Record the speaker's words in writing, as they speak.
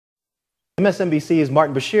MSNBC's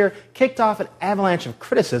Martin Bashir kicked off an avalanche of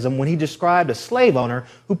criticism when he described a slave owner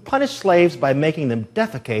who punished slaves by making them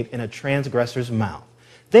defecate in a transgressor's mouth.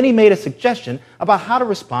 Then he made a suggestion about how to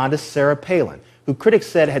respond to Sarah Palin, who critics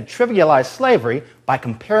said had trivialized slavery by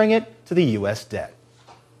comparing it to the U.S. debt.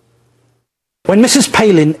 When Mrs.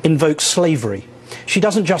 Palin invokes slavery, she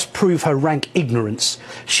doesn't just prove her rank ignorance,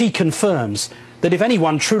 she confirms that if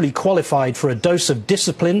anyone truly qualified for a dose of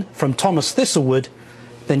discipline from Thomas Thistlewood,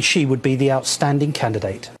 then she would be the outstanding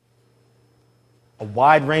candidate. A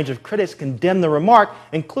wide range of critics condemned the remark,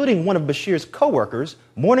 including one of Bashir's co-workers,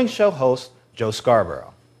 morning show host Joe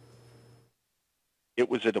Scarborough. It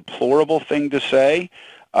was a deplorable thing to say,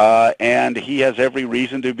 and he has every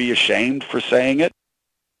reason to be ashamed for saying it.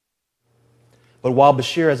 But while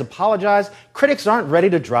Bashir has apologized, critics aren't ready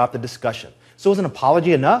to drop the discussion. So is an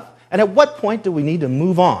apology enough? And at what point do we need to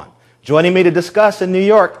move on? Joining me to discuss in New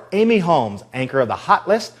York, Amy Holmes, anchor of the Hot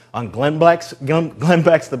List on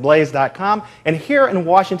GlenBeck'sTheBlaze.com, and here in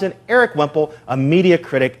Washington, Erik Wemple, a media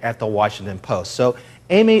critic at the Washington Post. So,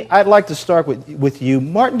 Amy, I'd like to start with you.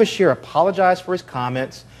 Martin Bashir apologized for his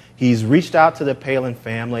comments. He's reached out to the Palin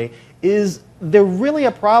family. Is there really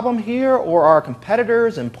a problem here, or are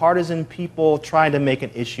competitors and partisan people trying to make an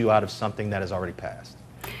issue out of something that has already passed?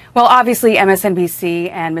 Well, obviously,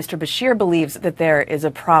 MSNBC and Mr. Bashir believes that there is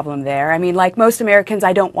a problem there. I mean, like most Americans,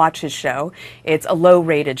 I don't watch his show. It's a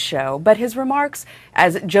low-rated show. But his remarks,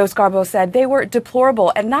 as Joe Scarborough said, they were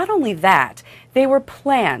deplorable. And not only that, they were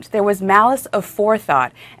planned. There was malice of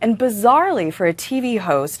forethought. And bizarrely, for a TV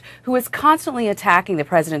host who is constantly attacking the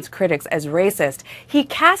president's critics as racist, he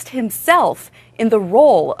cast himself in the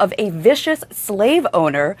role of a vicious slave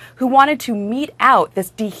owner who wanted to mete out this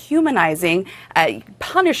dehumanizing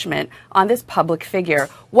punishment on this public figure.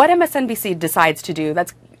 What MSNBC decides to do,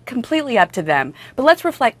 that's completely up to them. But let's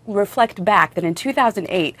reflect back that in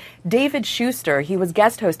 2008, David Schuster, he was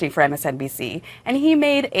guest hosting for MSNBC, and he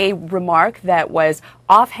made a remark that was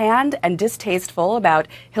offhand and distasteful about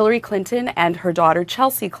Hillary Clinton and her daughter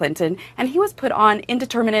Chelsea Clinton, and he was put on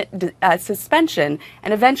indeterminate suspension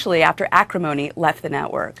and eventually, after acrimony, left the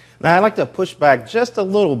network. Now, I'd like to push back just a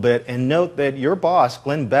little bit and note that your boss,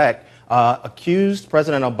 Glenn Beck, accused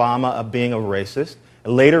President Obama of being a racist,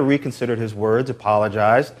 later reconsidered his words,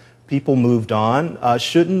 apologized. People moved on.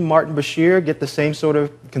 Shouldn't Martin Bashir get the same sort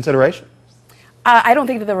of consideration? I don't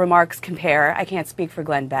think that the remarks compare. I can't speak for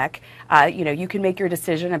Glenn Beck. You can make your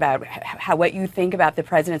decision about what you think about the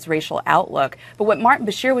president's racial outlook. But what Martin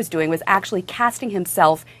Bashir was doing was actually casting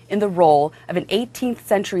himself in the role of an 18th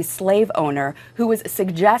century slave owner who was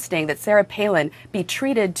suggesting that Sarah Palin be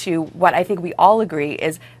treated to what I think we all agree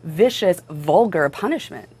is vicious, vulgar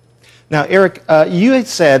punishment. Now, Eric, you had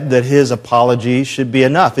said that his apology should be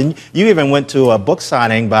enough. And you even went to a book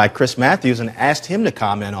signing by Chris Matthews and asked him to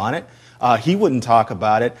comment on it. He wouldn't talk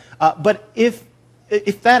about it. But if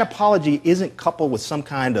that apology isn't coupled with some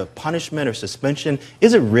kind of punishment or suspension,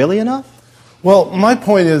 is it really enough? Well, my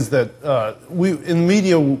point is that in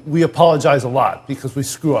media, we apologize a lot because we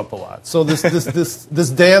screw up a lot. So this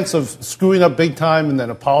dance of screwing up big time and then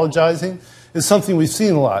apologizing is something we've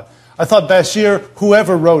seen a lot. I thought Bashir,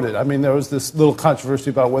 whoever wrote it, I mean, there was this little controversy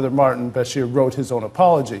about whether Martin Bashir wrote his own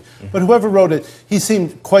apology. But whoever wrote it, he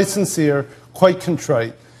seemed quite sincere, quite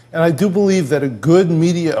contrite. And I do believe that a good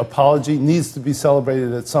media apology needs to be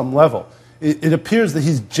celebrated at some level. It appears that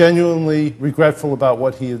he's genuinely regretful about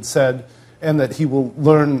what he had said and that he will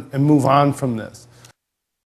learn and move on from this.